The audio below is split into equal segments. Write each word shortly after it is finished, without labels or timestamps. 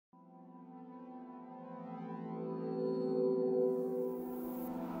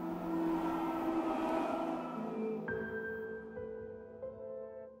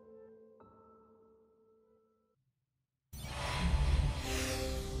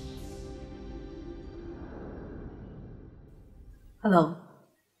Hello,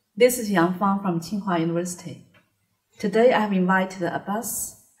 this is Yang Fang from Tsinghua University. Today I have invited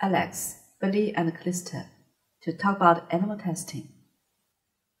Abbas, Alex, Billy, and Calista to talk about animal testing.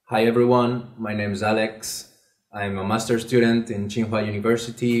 Hi everyone, my name is Alex. I'm a master's student in Tsinghua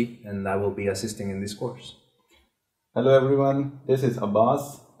University and I will be assisting in this course. Hello everyone, this is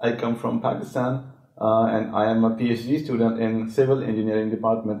Abbas. I come from Pakistan and I am a PhD student in Civil Engineering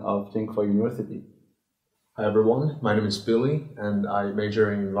Department of Tsinghua University. Hi everyone, my name is Billy and I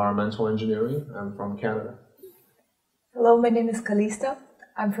major in environmental engineering. I'm from Canada. Hello, my name is Calista.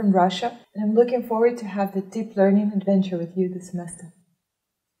 I'm from Russia and I'm looking forward to have the deep learning adventure with you this semester.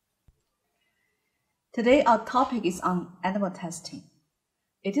 Today our topic is on animal testing.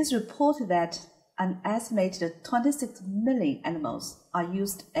 It is reported that an estimated 26 million animals are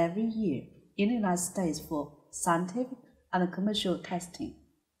used every year in the United States for scientific and commercial testing.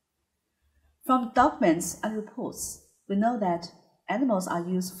 From documents and reports, we know that animals are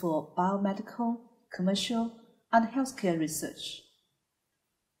used for biomedical, commercial, and healthcare research.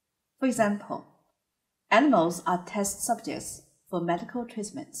 For example, animals are test subjects for medical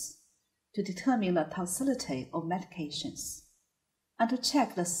treatments to determine the toxicity of medications and to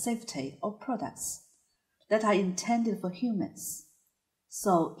check the safety of products that are intended for humans.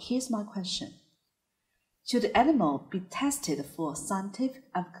 So here's my question. Should the animal be tested for scientific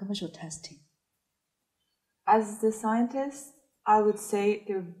and commercial testing? As the scientist, I would say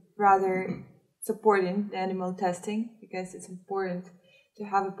they're rather supporting the animal testing because it's important to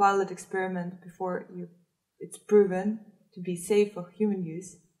have a pilot experiment before it's proven to be safe for human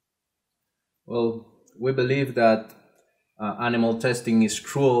use. Well, we believe that animal testing is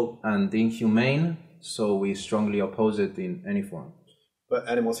cruel and inhumane, so we strongly oppose it in any form. But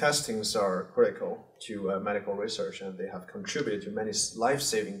animal testings are critical to medical research and they have contributed to many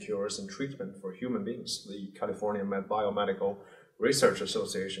life-saving cures and treatment for human beings. The California Biomedical Research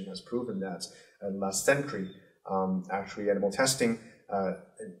Association has proven that in the last century, actually animal testing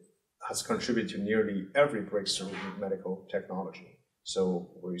has contributed to nearly every breakthrough in medical technology. So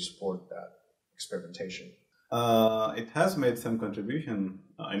we support that experimentation. It has made some contribution,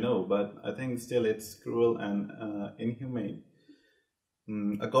 I know, but I think still it's cruel and inhumane.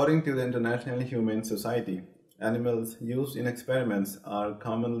 According to the International Humane Society, animals used in experiments are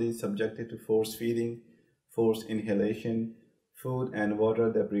commonly subjected to force feeding, forced inhalation, food and water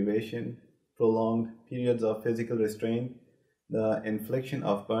deprivation, prolonged periods of physical restraint, the infliction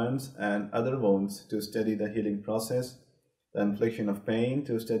of burns and other wounds to study the healing process, the infliction of pain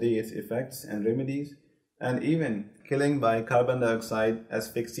to study its effects and remedies, and even killing by carbon dioxide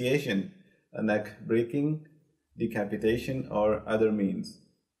asphyxiation, neck breaking, decapitation, or other means.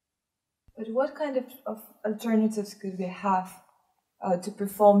 But what kind of alternatives could we have to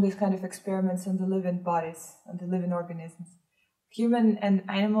perform these kind of experiments on the living bodies, on the living organisms? Human and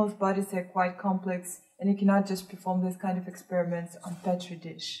animals' bodies are quite complex, and you cannot just perform this kind of experiments on petri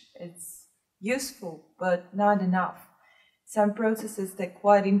dish. It's useful, but not enough. Some processes are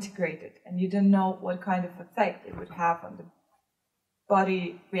quite integrated, and you don't know what kind of effect it would have on the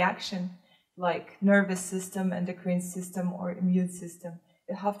body reaction, like nervous system, endocrine system, or immune system.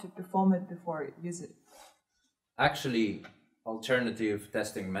 You have to perform it before you use it. Actually, alternative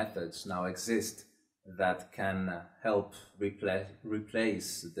testing methods now exist that can help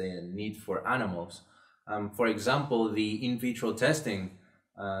replace the need for animals. For example, the in vitro testing,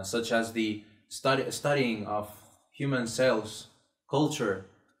 such as the studying of human cells culture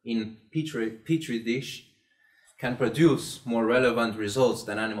in petri dish, can produce more relevant results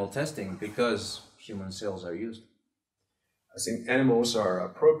than animal testing because human cells are used. I think animals are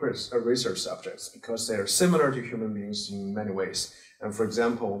appropriate research subjects because they are similar to human beings in many ways. And for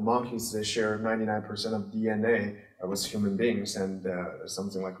example, monkeys, they share 99% of DNA with human beings, and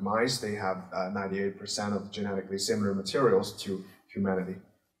something like mice, they have 98% of genetically similar materials to humanity.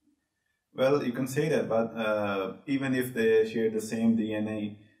 Well, you can say that, but even if they share the same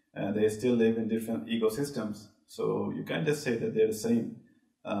DNA, they still live in different ecosystems. So you can't just say that they're the same.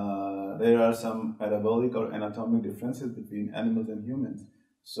 There are some metabolic or anatomic differences between animals and humans.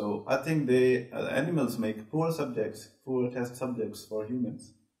 So I think animals make poor test subjects for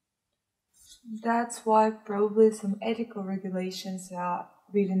humans. That's why probably some ethical regulations are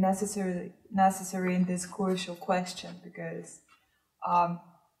really necessary in this crucial question, because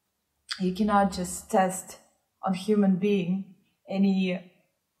you cannot just test on human being any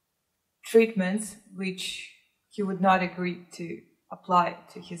treatments which he would not agree to apply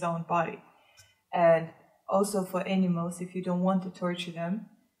to his own body. And also for animals, if you don't want to torture them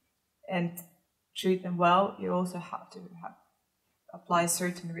and treat them well, you also have to apply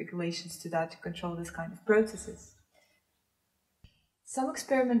certain regulations to that to control this kind of processes. some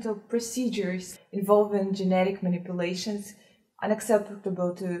experimental procedures involving genetic manipulations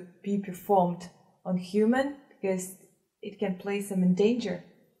unacceptable to be performed on human because it can place them in danger.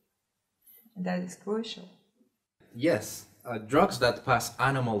 And that is crucial. Yes, drugs that pass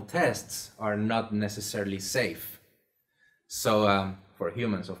animal tests are not necessarily safe. So, for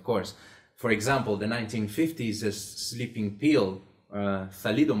humans, of course. For example, the 1950s sleeping pill,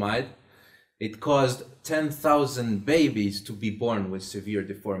 thalidomide, it caused 10,000 babies to be born with severe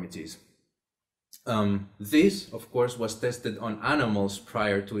deformities. This, of course, was tested on animals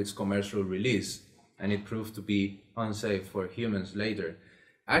prior to its commercial release, and it proved to be unsafe for humans later.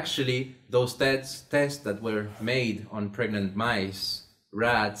 Actually, those tests that were made on pregnant mice,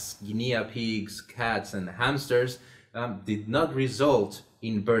 rats, guinea pigs, cats, and hamsters did not result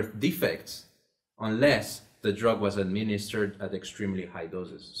in birth defects unless the drug was administered at extremely high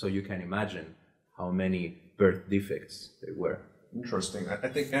doses. So you can imagine how many birth defects there were. Interesting. I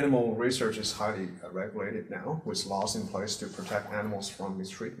think animal research is highly regulated now, with laws in place to protect animals from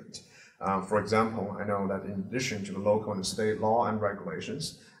mistreatment. For example, I know that in addition to the local and state law and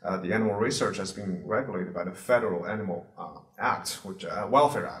regulations, the animal research has been regulated by the Federal Animal Act, which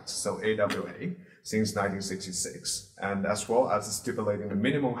Welfare Act, so AWA, since 1966, and as well as stipulating the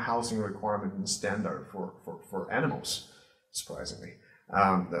minimum housing requirement and standard for animals, surprisingly.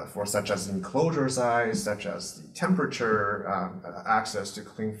 For such as enclosure size, such as the temperature, access to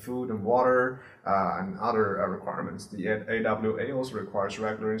clean food and water, and other requirements. The AWA also requires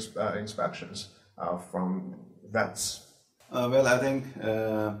regular inspections from vets. Well, I think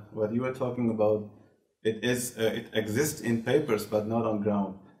what you were talking about, it exists in papers but not on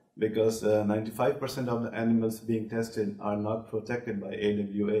ground, because 95% of the animals being tested are not protected by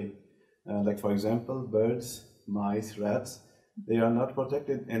AWA. Like for example, birds, mice, rats. They are not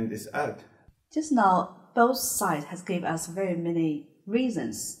protected in this act. Just now, both sides has given us very many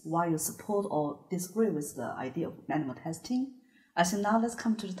reasons why you support or disagree with the idea of animal testing. I think now let's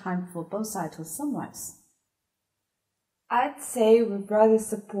come to the time for both sides to summarize. I'd say we'd rather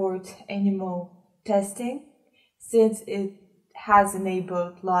support animal testing since it has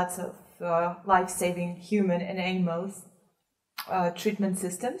enabled lots of life-saving human and animals treatment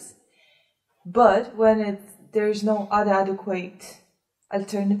systems. But when there's no other adequate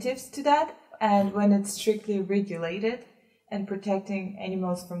alternatives to that, and when it's strictly regulated and protecting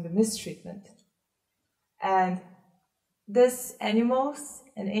animals from the mistreatment. And this animals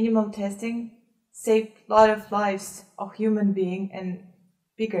and animal testing saved a lot of lives of human beings and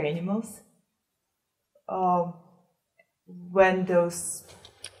bigger animals when those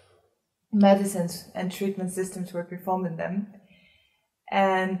medicines and treatment systems were performed in them.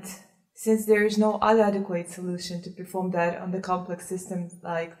 And since there is no other adequate solution to perform that on the complex systems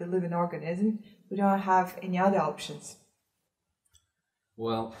like the living organism, we don't have any other options.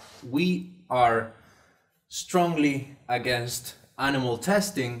 Well, we are strongly against animal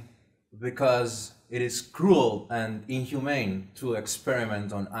testing because it is cruel and inhumane to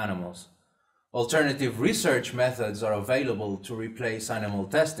experiment on animals. Alternative research methods are available to replace animal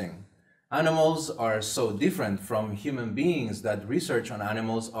testing. Animals are so different from human beings that research on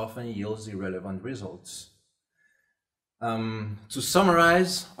animals often yields irrelevant results. To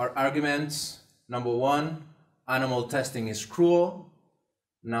summarize our arguments, number 1, animal testing is cruel.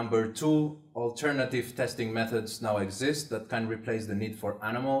 Number 2, alternative testing methods now exist that can replace the need for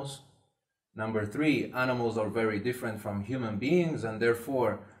animals. Number 3, animals are very different from human beings and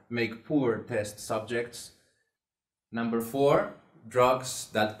therefore make poor test subjects. Number 4, drugs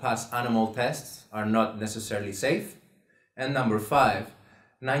that pass animal tests are not necessarily safe. And number 5,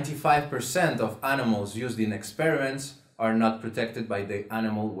 95% of animals used in experiments are not protected by the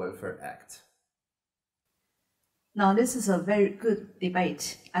Animal Welfare Act. Now this is a very good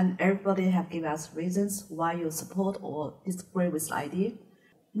debate, and everybody have given us reasons why you support or disagree with the idea.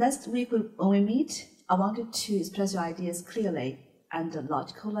 Next week when we meet, I wanted to express your ideas clearly and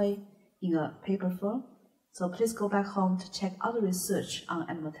logically in a paper form. So please go back home to check other research on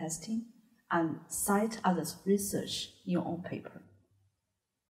animal testing and cite others' research in your own paper.